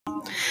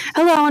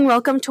Hello and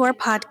welcome to our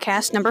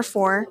podcast number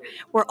 4.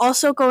 We're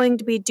also going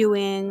to be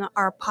doing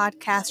our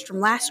podcast from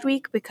last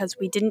week because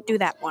we didn't do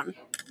that one.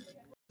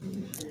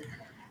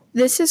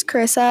 This is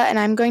Carissa, and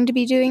I'm going to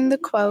be doing the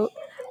quote.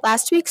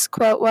 Last week's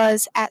quote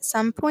was, "At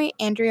some point,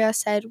 Andrea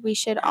said we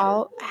should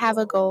all have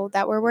a goal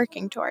that we're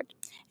working toward.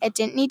 It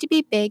didn't need to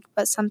be big,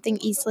 but something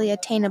easily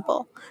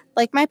attainable.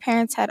 Like my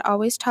parents had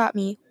always taught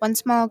me, one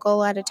small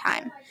goal at a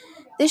time."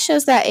 This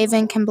shows that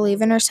Avon can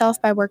believe in herself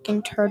by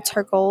working towards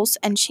her goals,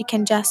 and she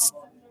can just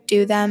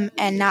do them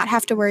and not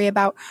have to worry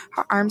about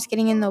her arms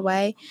getting in the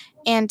way.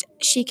 And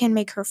she can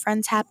make her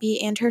friends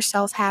happy and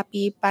herself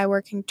happy by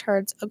working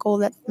towards a goal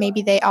that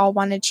maybe they all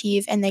want to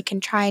achieve, and they can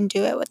try and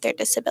do it with their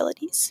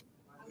disabilities.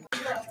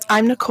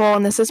 I'm Nicole,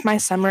 and this is my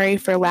summary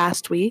for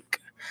last week.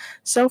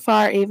 So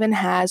far, Avon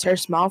has her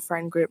small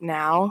friend group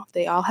now.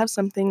 They all have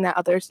something that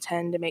others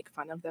tend to make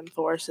fun of them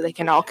for, so they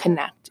can all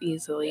connect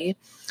easily.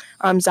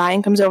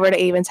 Zion comes over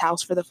to Avon's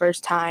house for the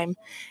first time,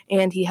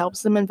 and he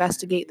helps them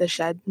investigate the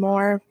shed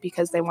more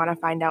because they want to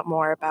find out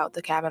more about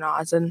the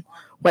Kavanaughs and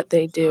what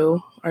they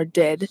do or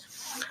did.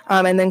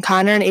 And then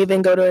Connor and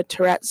Avon go to a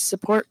Tourette's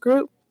support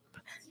group,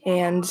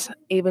 and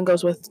Avon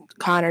goes with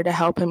Connor to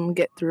help him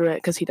get through it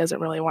because he doesn't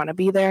really want to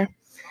be there.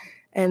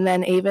 And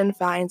then Avon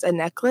finds a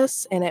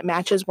necklace, and it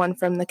matches one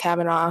from the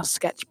Kavanaugh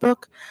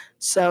sketchbook.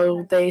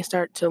 So they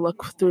start to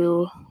look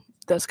through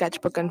the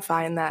sketchbook and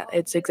find that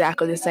it's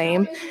exactly the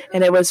same.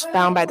 And it was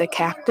found by the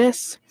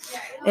Cactus.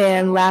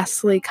 And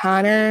lastly,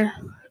 Connor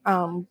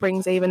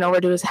brings Avon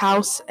over to his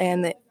house,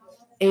 and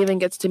Avon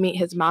gets to meet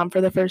his mom for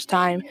the first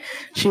time.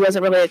 She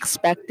wasn't really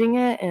expecting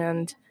it,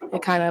 and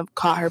it kind of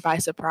caught her by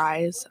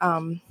surprise.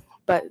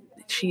 But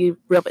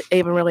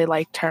Avon really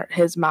liked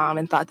his mom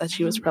and thought that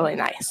she was really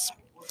nice.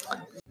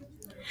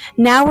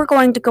 Now we're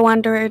going to go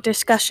on to our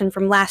discussion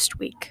from last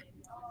week.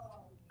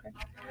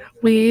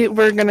 We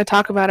were going to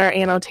talk about our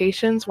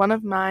annotations.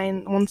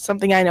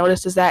 Something I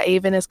noticed is that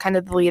Avon is kind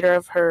of the leader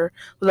of her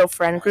little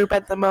friend group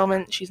at the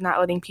moment. She's not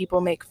letting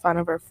people make fun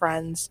of her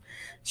friends.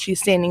 She's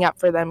standing up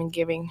for them and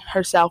giving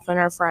herself and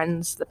her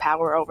friends the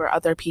power over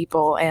other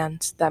people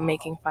and them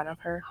making fun of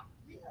her.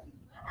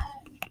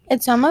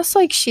 It's almost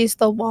like she's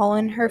the wall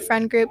in her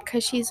friend group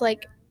because she's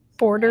like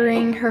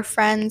bordering her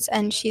friends,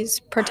 and she's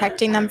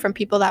protecting them from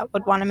people that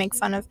would want to make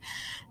fun of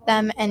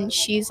them, and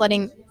she's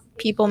letting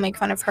people make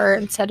fun of her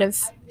instead of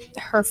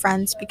her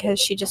friends because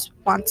she just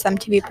wants them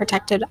to be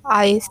protected,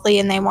 obviously,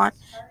 and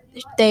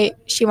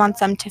she wants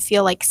them to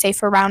feel like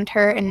safe around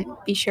her and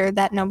be sure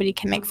that nobody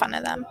can make fun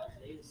of them.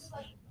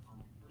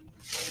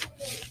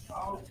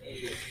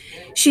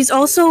 She's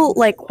also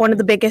like one of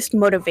the biggest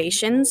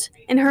motivations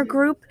in her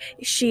group.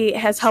 She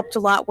has helped a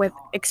lot with,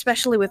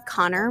 especially with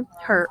Connor,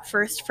 her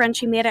first friend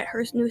she made at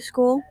her new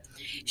school.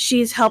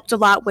 She's helped a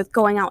lot with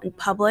going out in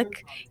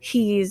public.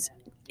 He's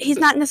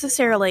not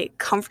necessarily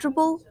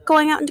comfortable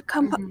going out into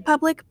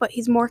public, but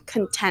he's more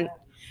content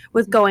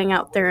with going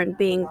out there and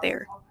being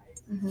there.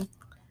 Mm-hmm.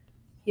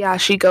 Yeah,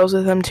 she goes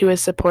with him to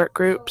his support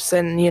groups,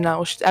 and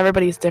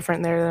everybody's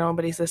different there.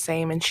 Nobody's the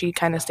same, and she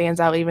kind of stands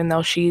out even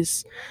though she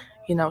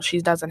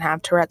doesn't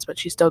have Tourette's, but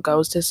she still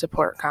goes to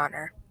support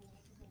Connor.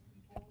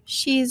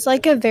 She's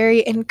like a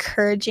very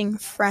encouraging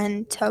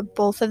friend to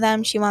both of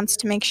them. She wants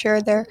to make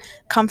sure they're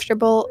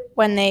comfortable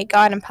when they go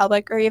out in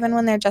public, or even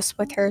when they're just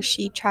with her.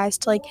 She tries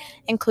to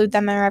include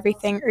them in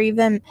everything, or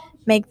even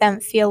make them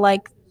feel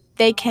like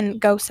they can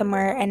go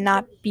somewhere and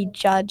not be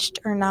judged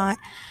or not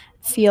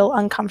feel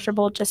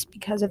uncomfortable just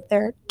because of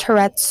their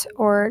Tourette's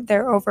or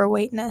their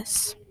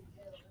overweightness.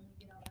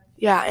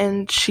 Yeah,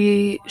 and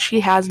she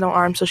has no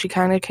arms, so she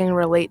kind of can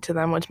relate to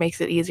them, which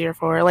makes it easier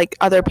for her. Like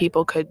other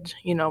people could,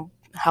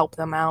 help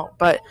them out,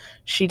 but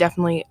she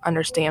definitely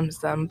understands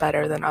them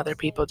better than other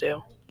people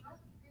do.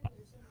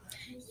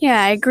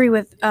 Yeah, I agree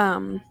with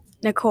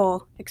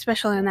Nicole,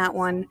 especially in that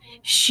one.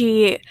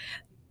 She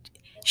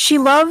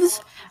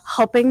loves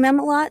helping them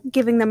a lot,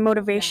 giving them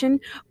motivation,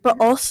 but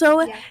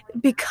also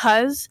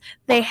because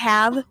they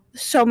have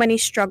so many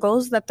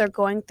struggles that they're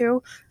going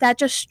through, that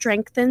just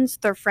strengthens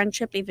their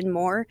friendship even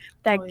more.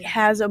 That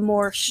has a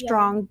more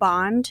strong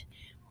bond.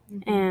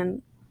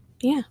 And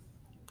yeah.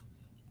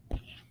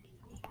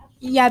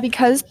 Yeah,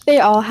 because they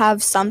all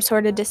have some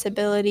sort of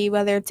disability,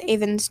 whether it's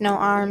Avon's no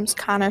arms,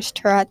 Connor's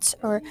Tourette's,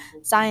 or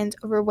Zion's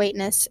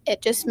overweightness,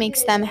 it just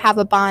makes them have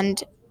a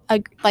bond,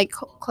 like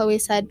Chloe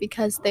said,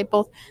 because they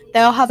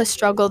all have a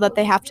struggle that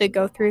they have to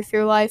go through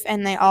life,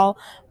 and they all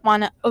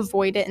want to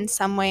avoid it in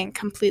some way and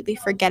completely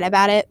forget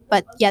about it,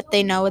 but yet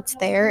they know it's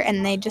there,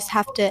 and they just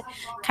have to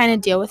kind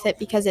of deal with it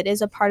because it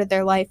is a part of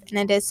their life, and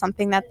it is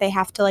something that they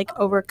have to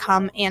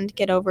overcome and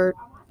get over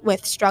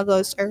with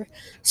struggles or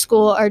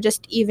school or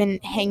just even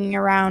hanging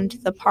around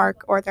the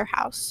park or their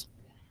house.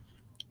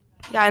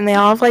 Yeah, and they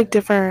all have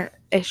different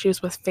issues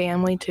with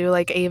family too.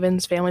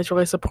 Avon's family's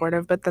really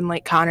supportive, but then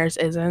Connor's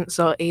isn't.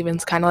 So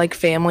Avon's kind of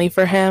family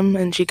for him,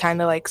 and she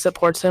kind of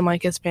supports him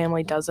his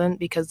family doesn't,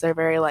 because they're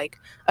very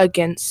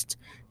against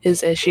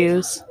his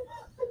issues.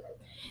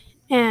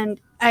 And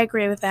I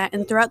agree with that.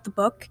 And throughout the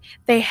book,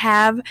 they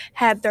have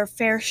had their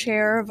fair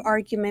share of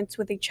arguments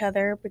with each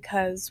other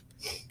because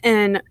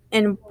in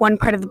one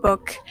part of the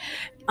book,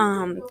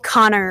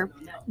 Connor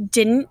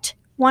didn't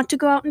want to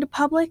go out into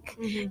public,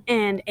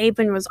 and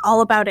Avon was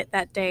all about it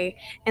that day.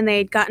 And they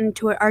had gotten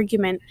into an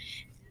argument,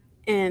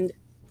 and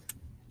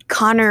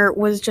Connor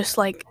was just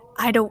like,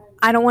 I don't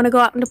want to go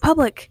out into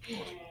public,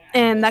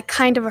 and that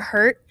kind of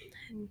hurt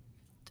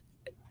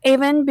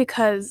Avon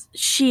because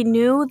she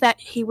knew that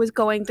he was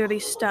going through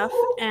these stuff,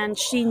 and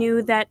she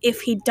knew that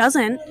if he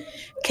doesn't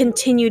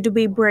continue to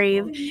be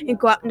brave and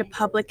go out into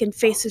public and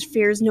face his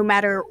fears no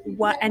matter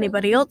what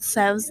anybody else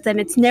says, then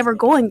it's never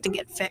going to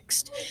get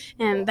fixed.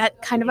 And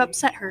that kind of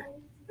upset her.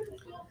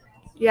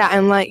 Yeah,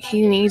 and like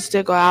he needs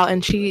to go out,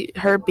 and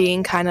her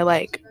being kind of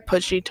like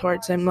pushy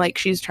towards him, like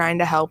she's trying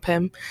to help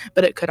him,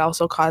 but it could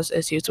also cause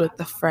issues with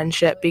the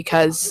friendship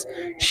because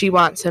she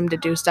wants him to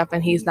do stuff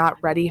and he's not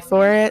ready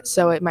for it,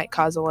 so it might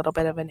cause a little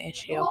bit of an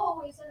issue.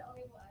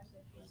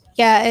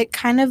 Yeah, it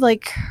kind of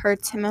like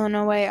hurts him in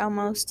a way,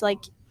 almost like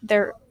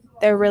they're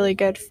really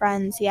good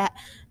friends, yet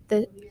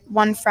the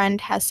one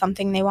friend has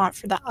something they want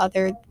for the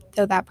other,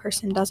 though that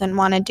person doesn't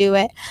want to do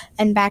it.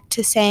 And back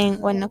to saying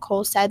when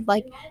Nicole said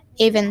like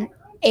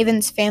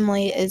Avon's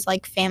family is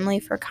like family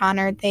for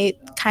Connor, they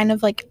kind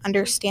of like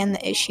understand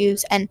the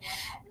issues, and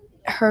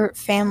her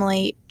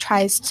family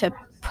tries to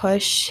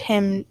push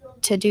him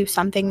to do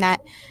something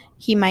that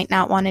he might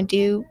not want to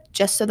do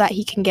just so that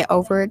he can get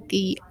over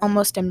the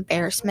almost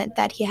embarrassment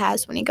that he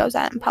has when he goes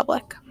out in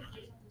public.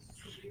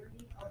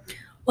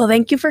 Well,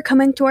 thank you for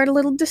coming to our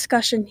little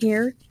discussion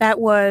here. That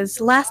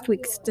was last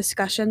week's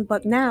discussion,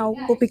 but now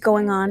we'll be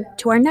going on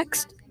to our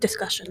next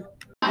discussion.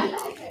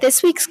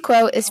 This week's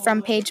quote is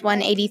from page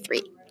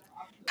 183.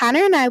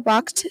 Connor and I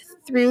walked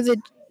through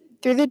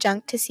the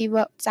junk to see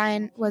what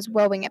Zion was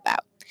woeing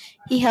about.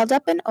 He held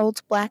up an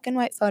old black and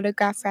white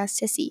photograph for us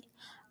to see,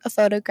 a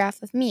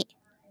photograph of me,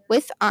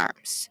 with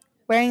arms,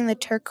 wearing the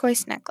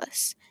turquoise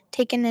necklace,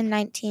 taken in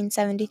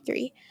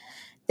 1973.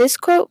 This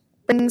quote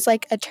brings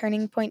like a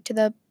turning point to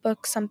the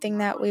book, something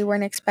that we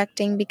weren't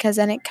expecting, because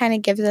then it kind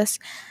of gives us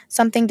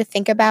something to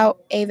think about,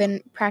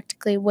 even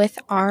practically with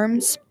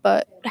arms,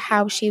 but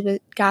how she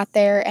got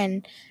there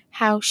and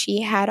how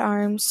she had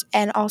arms,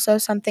 and also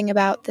something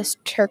about this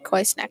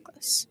turquoise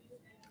necklace.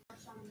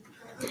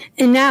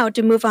 And now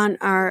to move on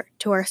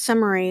to our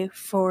summary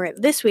for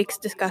this week's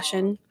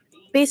discussion.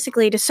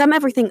 Basically, to sum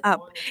everything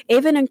up,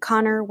 Avon and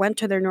Connor went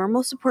to their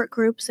normal support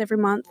groups every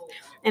month,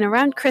 and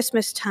around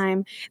Christmas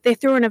time, they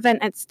threw an event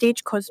at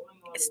Stagecoach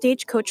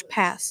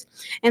Pass.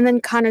 And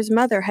then Connor's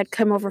mother had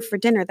come over for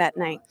dinner that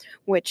night,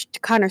 which, to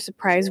Connor's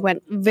surprise,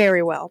 went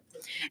very well.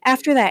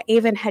 After that,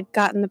 Avon had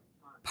gotten the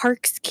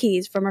park's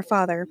keys from her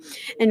father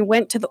and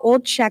went to the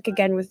old shack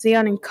again with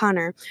Zion and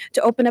Connor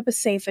to open up a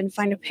safe and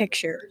find a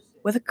picture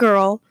with a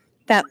girl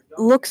that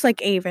looks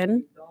like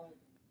Avon,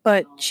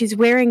 but she's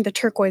wearing the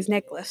turquoise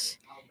necklace.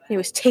 It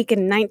was taken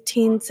in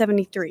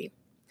 1973.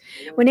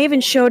 When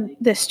Avon showed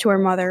this to her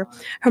mother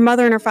and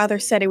her father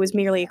said it was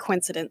merely a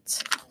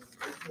coincidence.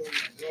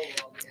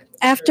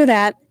 After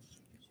that,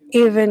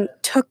 Avon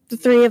took the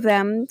three of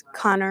them,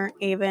 Connor,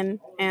 Avon,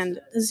 and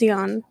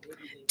Zion,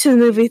 to the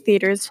movie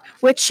theaters,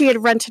 which she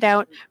had rented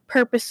out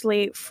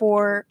purposely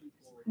for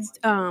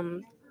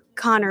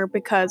Connor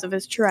because of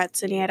his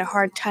Tourette's, and he had a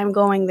hard time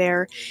going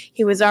there.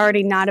 He was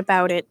already not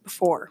about it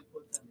before.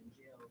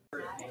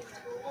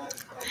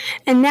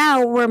 And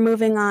now we're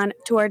moving on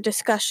to our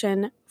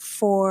discussion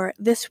for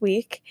this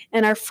week.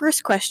 And our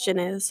first question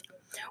is,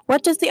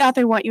 what does the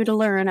author want you to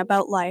learn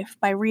about life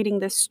by reading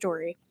this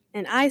story?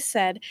 And I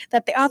said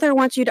that the author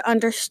wants you to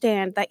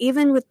understand that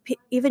even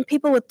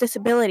people with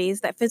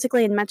disabilities that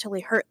physically and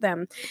mentally hurt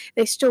them,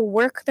 they still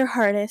work their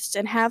hardest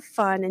and have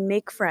fun and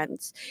make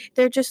friends.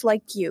 They're just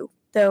like you,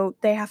 though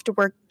they have to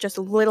work just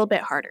a little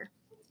bit harder.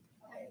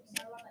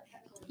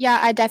 Yeah,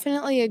 I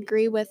definitely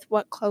agree with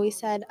what Chloe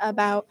said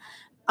about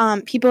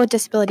people with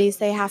disabilities.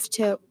 They have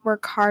to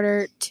work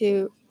harder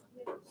to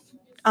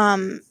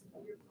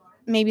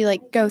maybe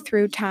like go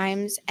through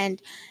times,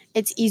 and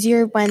it's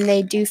easier when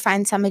they do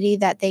find somebody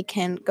that they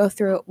can go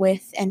through it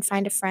with and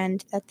find a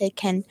friend that they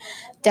can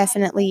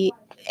definitely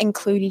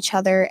include each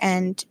other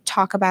and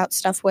talk about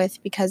stuff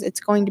with, because it's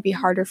going to be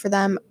harder for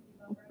them,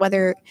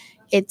 whether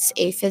it's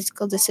a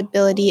physical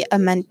disability, a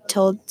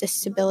mental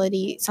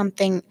disability,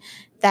 something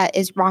that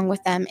is wrong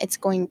with them. It's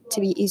going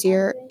to be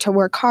easier to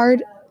work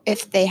hard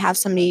if they have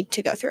somebody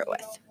to go through it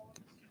with.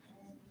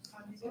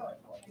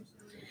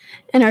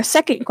 And our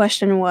second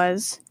question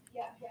was,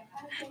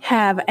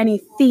 have any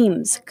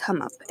themes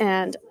come up?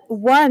 And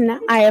one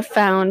I have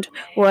found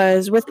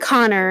was with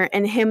Connor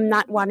and him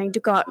not wanting to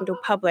go out into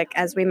public,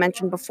 as we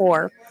mentioned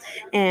before.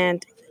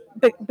 And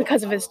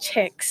because of his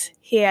tics,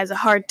 he has a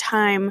hard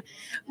time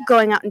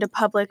going out into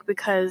public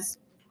because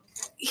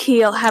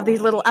he'll have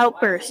these little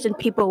outbursts and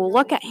people will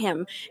look at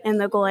him and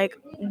they'll go like,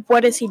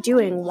 what is he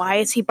doing? Why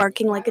is he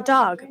barking like a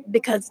dog?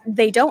 Because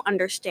they don't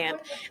understand,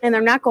 and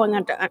they're not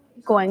going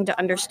to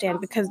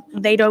understand because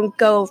they don't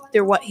go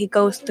through what he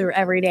goes through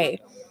every day.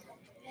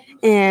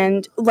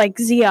 And like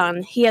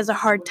Xeon, he has a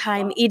hard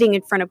time eating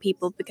in front of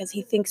people because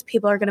he thinks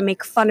people are going to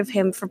make fun of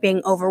him for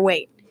being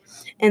overweight.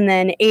 And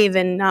then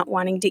Avon not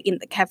wanting to eat in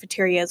the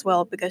cafeteria as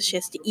well because she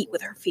has to eat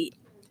with her feet.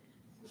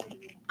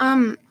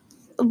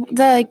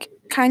 The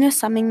kind of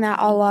summing that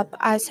all up,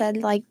 I said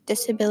like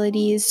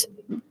disabilities.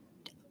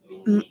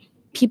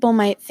 People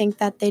might think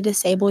that they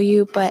disable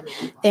you, but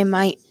they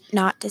might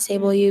not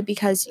disable you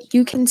because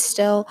you can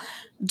still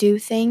do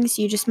things.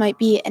 You just might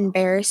be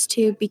embarrassed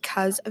to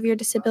because of your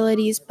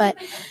disabilities, but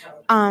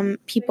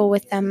people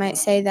with them might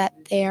say that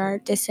they are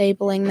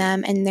disabling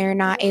them and they're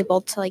not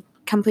able to like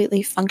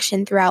completely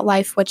function throughout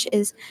life, which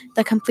is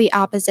the complete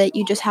opposite.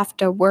 You just have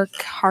to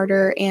work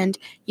harder and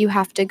you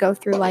have to go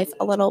through life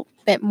a little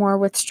bit more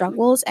with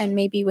struggles and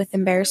maybe with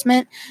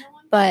embarrassment.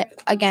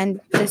 But again,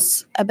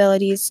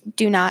 disabilities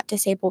do not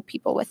disable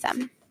people with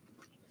them.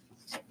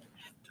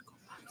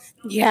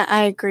 Yeah,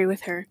 I agree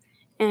with her.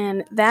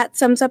 And that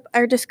sums up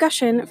our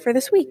discussion for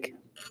this week.